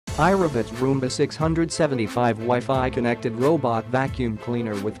iRobot Roomba 675 Wi-Fi connected robot vacuum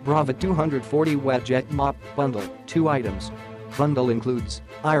cleaner with Braava 240 wet jet mop bundle, 2 items. Bundle includes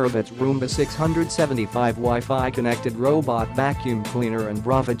iRobot Roomba 675 Wi-Fi connected robot vacuum cleaner and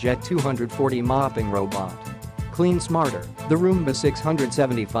Braava Jet 240 mopping robot. Clean smarter, the Roomba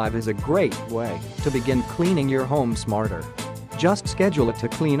 675 is a great way to begin cleaning your home smarter. Just schedule it to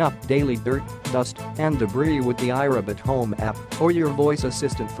clean up daily dirt, dust, and debris with the iRobot Home app or your voice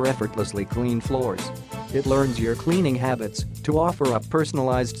assistant for effortlessly clean floors. It learns your cleaning habits to offer up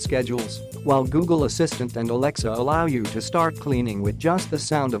personalized schedules, while Google Assistant and Alexa allow you to start cleaning with just the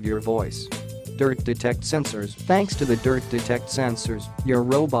sound of your voice. Dirt Detect Sensors. Thanks to the Dirt Detect sensors, your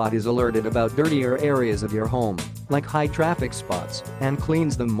robot is alerted about dirtier areas of your home, like high traffic spots, and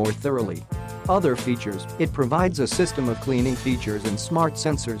cleans them more thoroughly. Other features, it provides a system of cleaning features and smart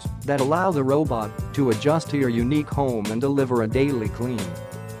sensors that allow the robot to adjust to your unique home and deliver a daily clean.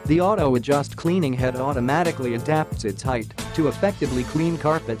 The auto-adjust cleaning head automatically adapts its height to effectively clean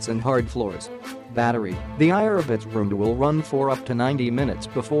carpets and hard floors. Battery. The iRobot Roomba will run for up to 90 minutes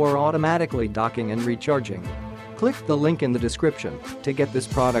before automatically docking and recharging. Click the link in the description to get this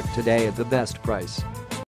product today at the best price.